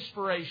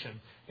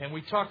 Inspiration. And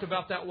we talked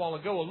about that a while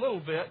ago a little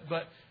bit,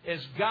 but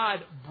as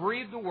God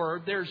breathed the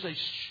Word, there's a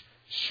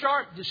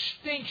sharp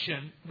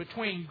distinction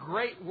between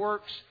great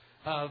works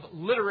of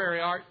literary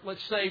art.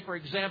 Let's say, for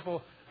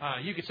example,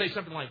 you could say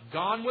something like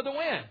Gone with the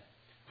Wind.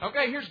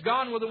 Okay, here's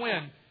Gone with the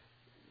Wind.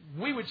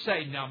 We would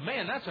say, now,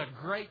 man, that's a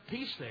great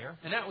piece there.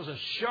 And that was a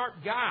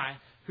sharp guy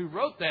who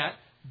wrote that.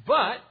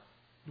 But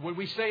would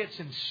we say it's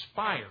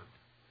inspired?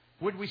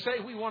 Would we say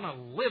we want to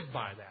live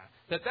by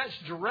that? That's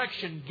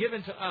direction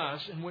given to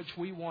us in which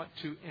we want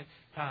to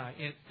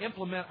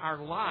implement our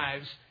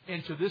lives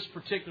into this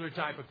particular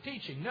type of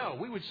teaching? No,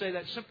 we would say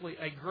that's simply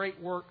a great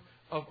work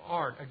of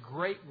art, a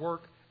great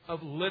work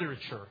of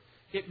literature.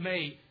 It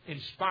may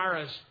inspire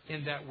us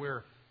in that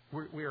we're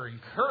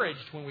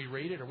encouraged when we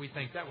read it, or we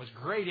think that was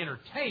great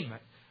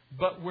entertainment,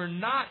 but we're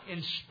not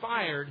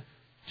inspired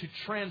to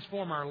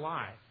transform our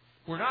life.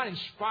 We're not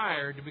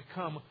inspired to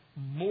become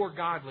more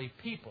godly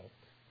people,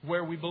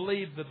 where we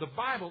believe that the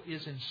Bible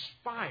is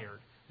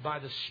inspired by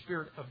the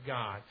Spirit of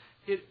God.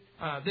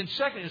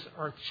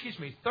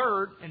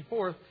 Third and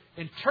fourth,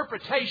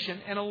 interpretation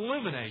and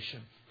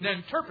illumination. Now,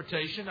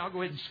 interpretation, I'll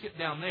go ahead and skip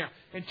down there.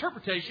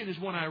 Interpretation is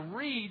when I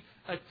read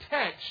a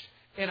text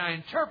and I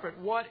interpret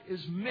what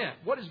is meant,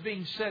 what is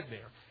being said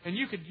there. And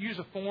you could use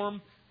a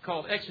form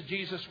called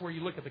exegesis, where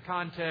you look at the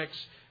context,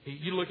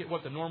 you look at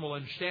what the normal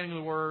understanding of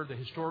the Word, the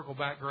historical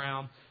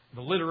background,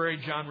 the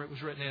literary genre it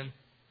was written in.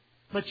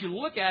 But you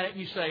look at it and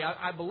you say,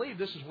 I believe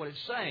this is what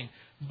it's saying.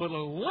 But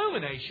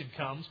illumination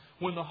comes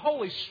when the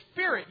Holy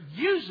Spirit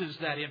uses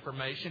that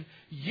information,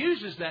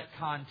 uses that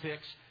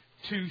context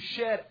to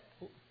shed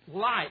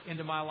light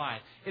into my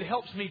life. It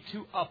helps me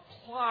to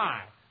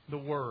apply the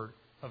Word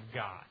of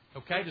God.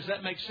 Okay, does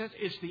that make sense?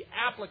 It's the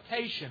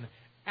application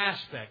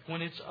aspect,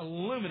 when it's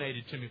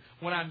illuminated to me,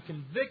 when I'm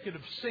convicted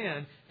of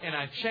sin and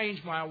I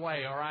change my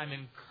way, or I'm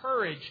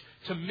encouraged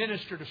to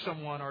minister to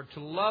someone, or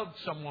to love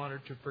someone, or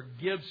to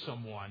forgive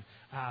someone.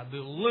 The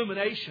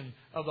illumination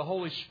of the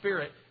Holy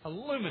Spirit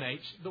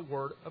illuminates the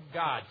Word of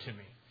God to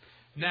me.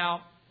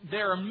 Now,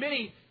 there are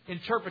many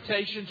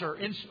interpretations or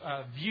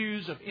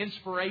views of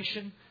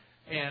inspiration,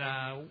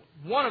 and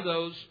one of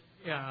those,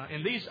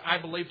 and these I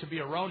believe to be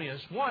erroneous,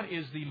 one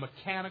is the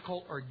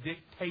mechanical or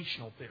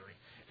dictational theory.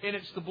 And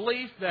it's the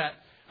belief that,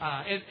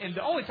 and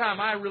the only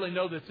time I really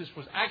know that this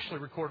was actually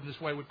recorded this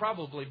way would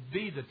probably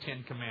be the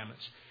Ten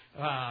Commandments.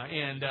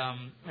 And a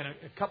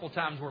couple of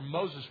times where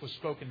Moses was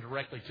spoken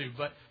directly to.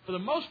 But for the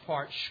most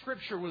part,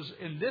 Scripture was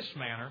in this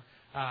manner.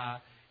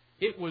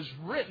 It was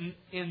written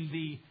in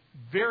the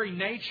very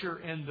nature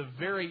and the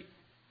very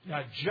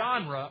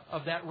genre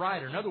of that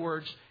writer. In other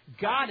words,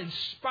 God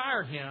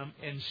inspired him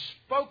and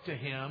spoke to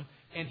him,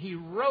 and he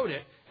wrote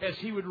it as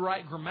he would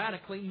write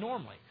grammatically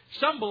normally.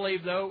 Some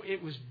believe, though,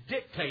 it was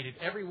dictated.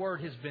 Every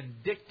word has been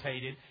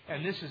dictated,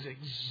 and this is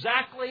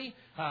exactly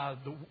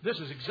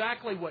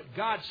what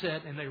God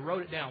said, and they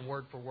wrote it down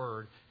word for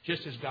word,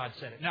 just as God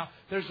said it. Now,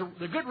 there's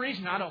the good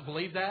reason I don't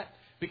believe that,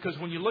 because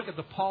when you look at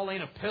the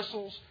Pauline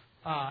epistles,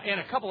 and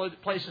a couple of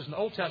places in the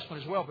Old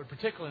Testament as well, but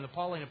particularly in the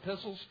Pauline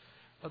epistles,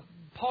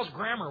 Paul's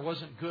grammar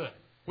wasn't good.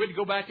 We had to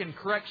go back and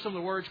correct some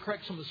of the words,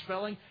 correct some of the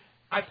spelling.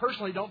 I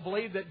personally don't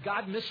believe that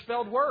God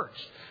misspelled words.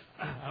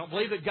 I don't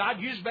believe that God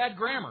used bad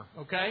grammar,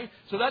 okay?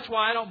 So that's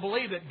why I don't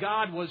believe that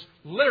God was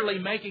literally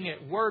making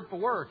it word for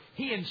word.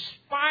 He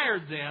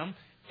inspired them,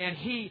 and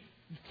He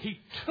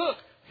took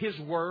His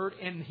word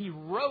and He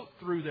wrote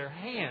through their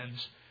hands,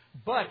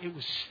 but it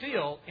was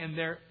still in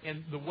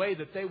the way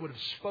that they would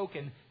have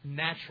spoken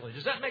naturally.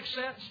 Does that make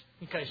sense?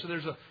 Okay, so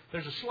there's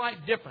a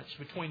slight difference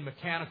between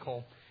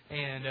mechanical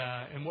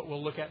and what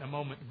we'll look at in a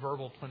moment,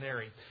 verbal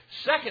plenary.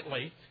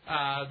 Secondly,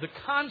 the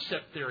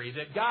concept theory,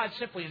 that God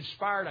simply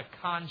inspired a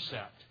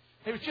concept.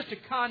 It was just a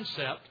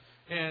concept,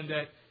 and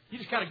that you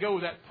just kind of go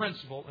with that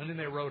principle, and then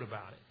they wrote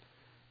about it.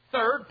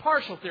 Third,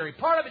 partial theory.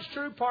 Part of it's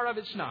true, part of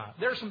it's not.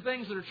 There are some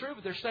things that are true,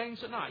 but there's things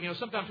that are not. You know,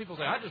 sometimes people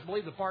say, I just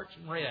believe the part's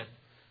in red.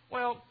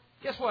 Well,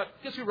 guess what?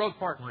 Guess who wrote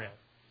part in red?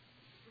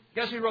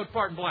 Guess who wrote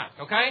part in black,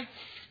 okay?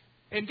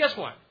 And guess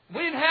what?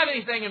 We didn't have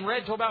anything in red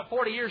until about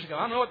 40 years ago.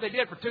 I don't know what they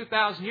did for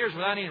 2,000 years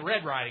without any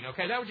red writing,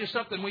 okay? That was just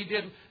something we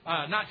did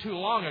not too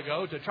long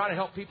ago to try to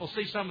help people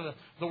see some of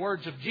the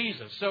words of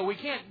Jesus. So we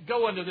can't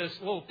go into this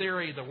little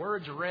theory, the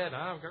words are red,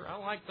 I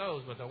like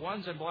those, but the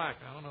ones in black,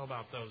 I don't know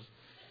about those.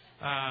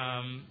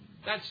 I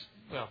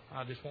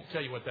just won't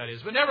tell you what that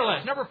is. But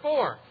nevertheless, number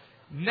 4,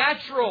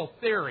 natural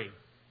theory.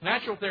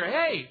 Natural theory.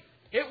 Hey,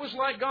 it was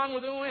like Gone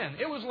with the Wind.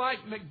 It was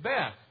like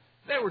Macbeth.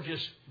 They were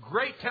just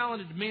great,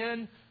 talented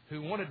men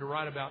who wanted to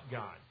write about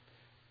God.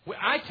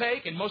 I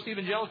take, and most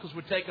evangelicals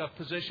would take, a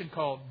position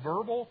called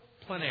verbal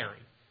plenary.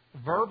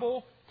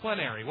 Verbal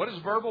plenary. What does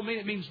verbal mean?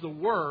 It means the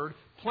word.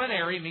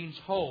 Plenary means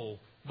whole.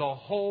 The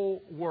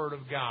whole Word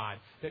of God.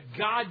 That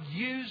God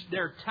used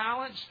their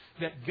talents,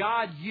 that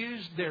God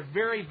used their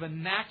very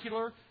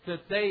vernacular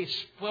that they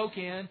spoke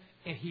in,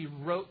 and He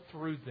wrote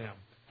through them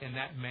in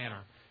that manner.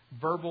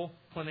 Verbal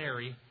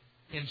plenary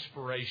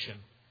inspiration.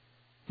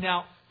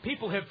 Now,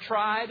 people have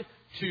tried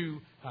to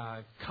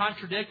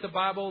contradict the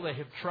Bible. They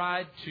have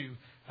tried to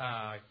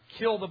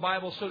kill the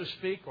Bible, so to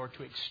speak, or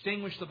to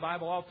extinguish the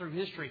Bible all through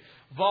history.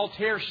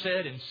 Voltaire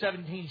said in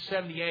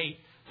 1778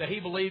 that he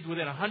believed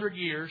within 100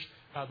 years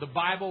the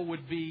Bible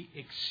would be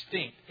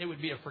extinct. It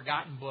would be a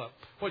forgotten book.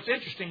 Well, it's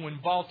interesting, when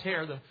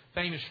Voltaire, the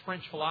famous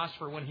French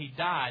philosopher, when he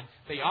died,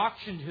 they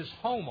auctioned his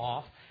home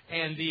off,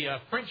 and the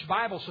French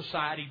Bible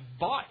Society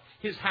bought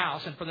his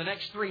house, and for the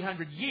next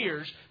 300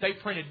 years, they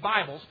printed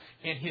Bibles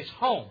in his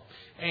home.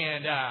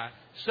 And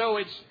so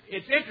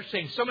it's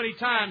interesting. So many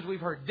times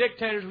we've heard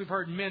dictators, we've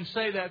heard men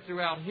say that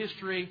throughout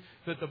history,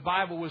 that the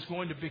Bible was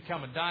going to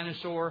become a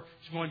dinosaur,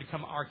 it's going to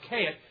become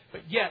archaic.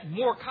 But yet,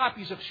 more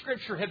copies of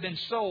Scripture have been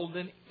sold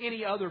than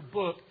any other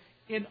book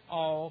in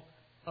all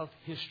of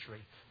history.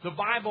 The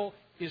Bible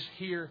is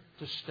here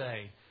to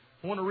stay.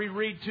 I want to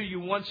reread to you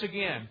once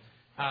again.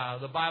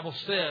 The Bible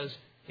says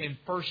in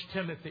 2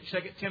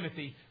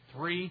 Timothy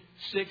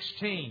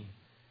 3:16,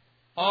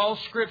 all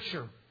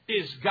Scripture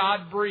is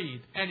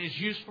God-breathed and is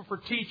useful for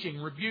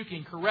teaching,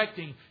 rebuking,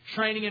 correcting,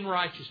 training in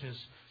righteousness,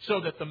 so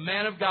that the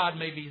man of God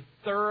may be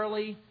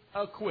thoroughly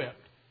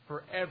equipped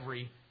for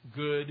every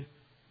good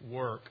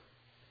work.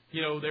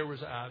 You know,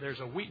 there's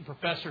a Wheaton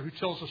professor who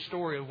tells a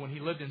story of when he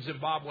lived in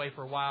Zimbabwe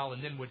for a while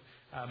and then would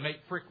make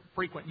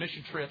frequent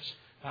mission trips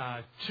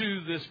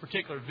to this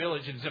particular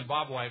village in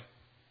Zimbabwe.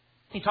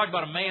 He talked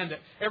about a man that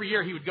every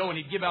year he would go and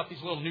he'd give out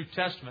these little New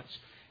Testaments.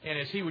 And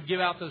as he would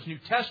give out those New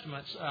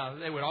Testaments,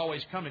 they would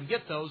always come and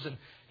get those. And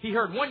he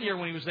heard one year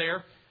when he was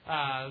there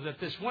that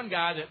this one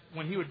guy, that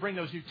when he would bring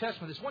those New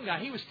Testaments, this one guy,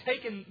 he was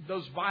taking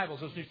those Bibles,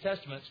 those New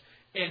Testaments,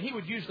 and he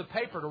would use the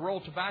paper to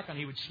roll tobacco and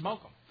he would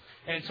smoke them.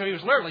 And so he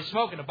was literally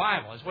smoking the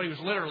Bible, is what he was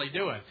literally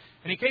doing.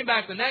 And he came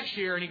back the next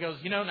year and he goes,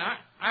 now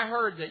I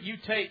heard that you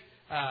take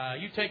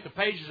the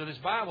pages of this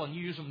Bible and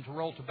you use them to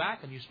roll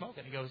tobacco and you smoke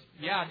it. And he goes,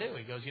 yeah, I do.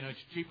 He goes, it's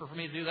cheaper for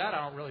me to do that.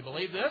 I don't really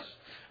believe this.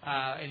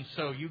 And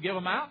so you give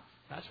them out.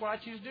 That's what I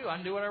choose to do. I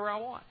can do whatever I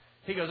want.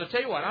 He goes, I'll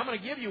tell you what, I'm going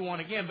to give you one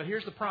again, but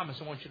here's the promise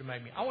I want you to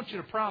make me. I want you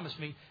to promise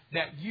me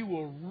that you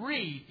will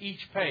read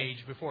each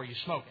page before you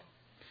smoke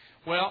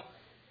it. Well,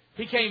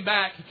 he came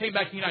back to the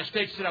United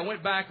States. He said, I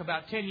went back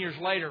about 10 years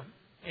later,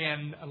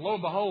 and lo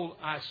and behold,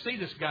 I see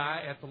this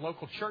guy at the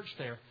local church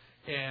there.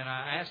 And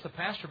I asked the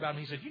pastor about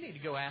him. He said, you need to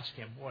go ask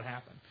him what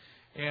happened.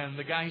 And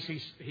the guy,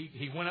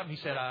 he went up and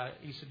he said,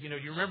 do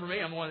you remember me?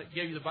 I'm the one that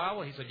gave you the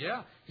Bible. He said,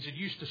 yeah. He said,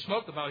 you used to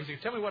smoke the Bible. He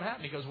said, tell me what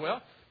happened. He goes,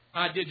 well,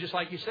 I did just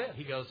like you said.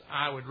 He goes,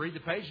 I would read the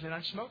page and then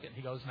I'd smoke it.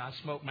 He goes, and I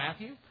smoked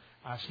Matthew,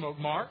 I smoked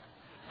Mark,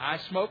 I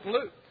smoked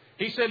Luke.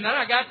 He said, and then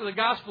I got to the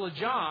Gospel of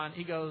John.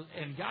 He goes,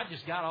 and God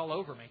just got all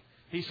over me.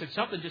 He said,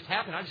 something just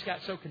happened. I just got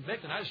so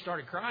convicted. I just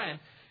started crying.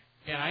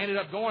 And I ended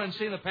up going and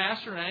seeing the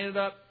pastor, and I ended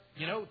up,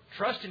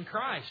 trusting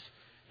Christ.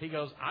 He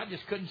goes, I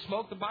just couldn't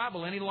smoke the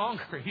Bible any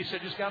longer. He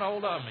said, just got a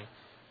hold of me.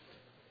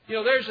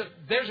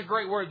 There's a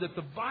great word that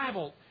the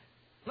Bible,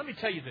 let me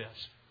tell you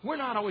this. We're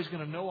not always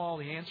going to know all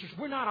the answers.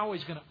 We're not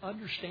always going to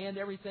understand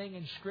everything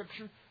in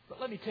Scripture. But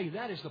let me tell you,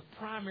 that is the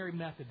primary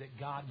method that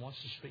God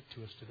wants to speak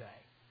to us today.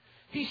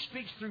 He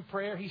speaks through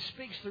prayer. He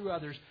speaks through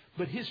others.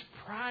 But His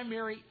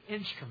primary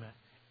instrument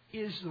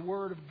is the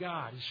Word of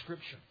God, is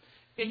Scripture.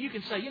 And you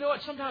can say,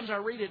 what, sometimes I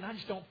read it and I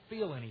just don't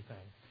feel anything.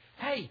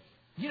 Hey,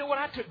 you know what?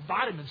 I took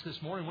vitamins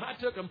this morning. When I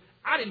took them,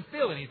 I didn't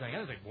feel anything. I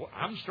didn't think, well,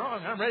 I'm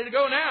strong. I'm ready to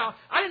go now.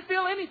 I didn't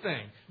feel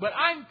anything. But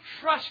I'm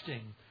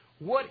trusting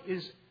what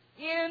is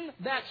in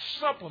that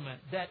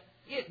supplement, that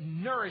it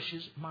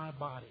nourishes my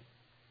body.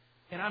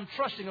 And I'm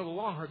trusting over the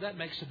long haul that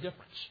makes a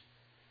difference.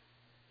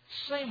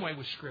 Same way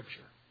with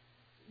Scripture.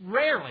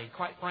 Rarely,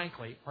 quite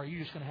frankly, are you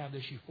just going to have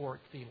this euphoric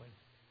feeling.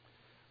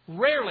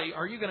 Rarely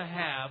are you going to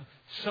have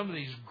some of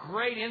these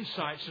great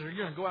insights that you're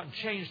going to go out and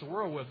change the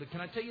world with. But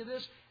can I tell you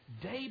this?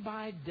 Day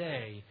by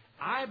day,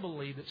 I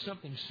believe that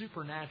something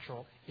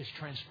supernatural is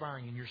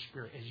transpiring in your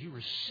spirit as you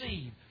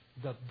receive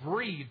the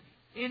breathed,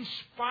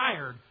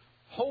 inspired,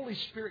 Holy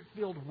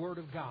Spirit-filled Word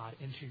of God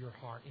into your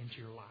heart, into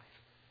your life.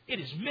 It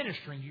is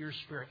ministering to your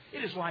spirit.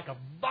 It is like a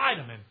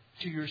vitamin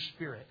to your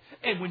spirit.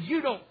 And when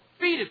you don't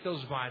feed it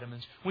those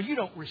vitamins, when you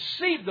don't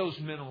receive those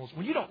minerals,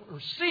 when you don't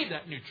receive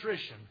that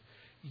nutrition,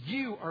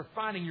 you are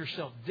finding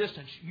yourself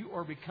distant. You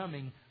are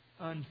becoming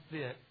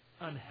unfit,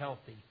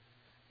 unhealthy.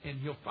 And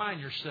you'll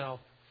find yourself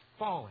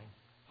falling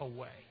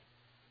away.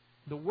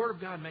 The Word of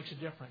God makes a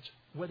difference,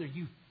 whether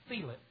you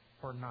feel it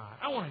or not.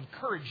 I want to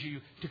encourage you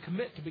to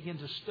commit to begin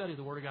to study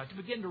the Word of God, to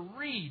begin to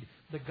read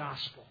the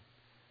Gospel.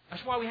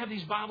 That's why we have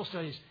these Bible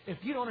studies. If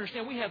you don't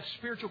understand, we have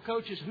spiritual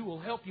coaches who will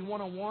help you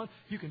one-on-one.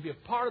 You can be a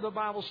part of the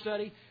Bible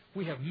study.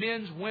 We have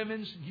men's,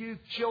 women's, youth,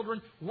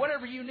 children,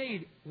 whatever you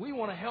need. We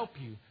want to help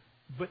you.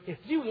 But if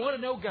you want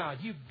to know God,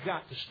 you've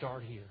got to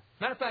start here.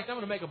 Matter of fact, I'm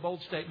going to make a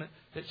bold statement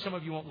that some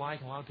of you won't like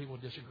and a lot of people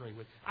will disagree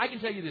with. I can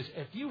tell you this.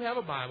 If you have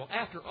a Bible,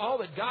 after all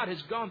that God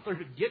has gone through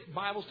to get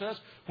Bibles to us,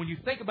 when you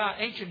think about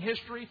ancient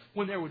history,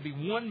 when there would be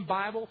one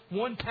Bible,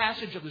 one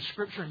passage of the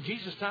Scripture in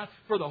Jesus' time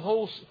for the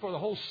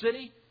whole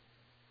city,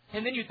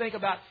 and then you think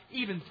about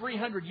even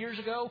 300 years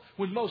ago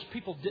when most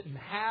people didn't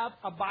have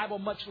a Bible,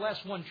 much less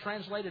one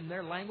translated in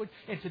their language.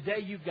 And today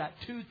you've got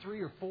 2,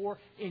 3, or 4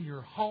 in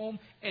your home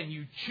and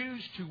you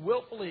choose to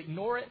willfully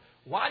ignore it.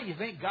 Why do you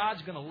think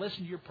God's going to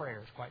listen to your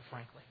prayers, quite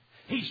frankly?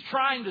 He's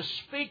trying to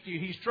speak to you.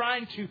 He's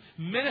trying to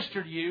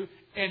minister to you.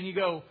 And you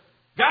go,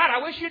 God,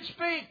 I wish you'd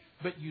speak.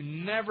 But you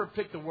never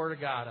pick the Word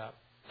of God up.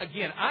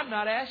 Again, I'm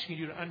not asking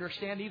you to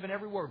understand even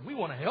every word. We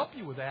want to help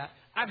you with that.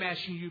 I'm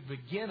asking you to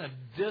begin a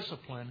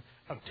discipline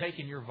of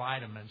taking your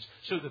vitamins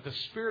so that the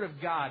Spirit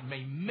of God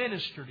may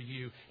minister to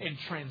you and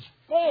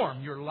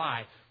transform your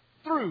life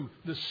through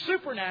the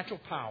supernatural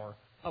power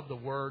of the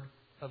Word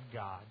of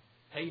God.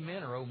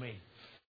 Amen or oh me?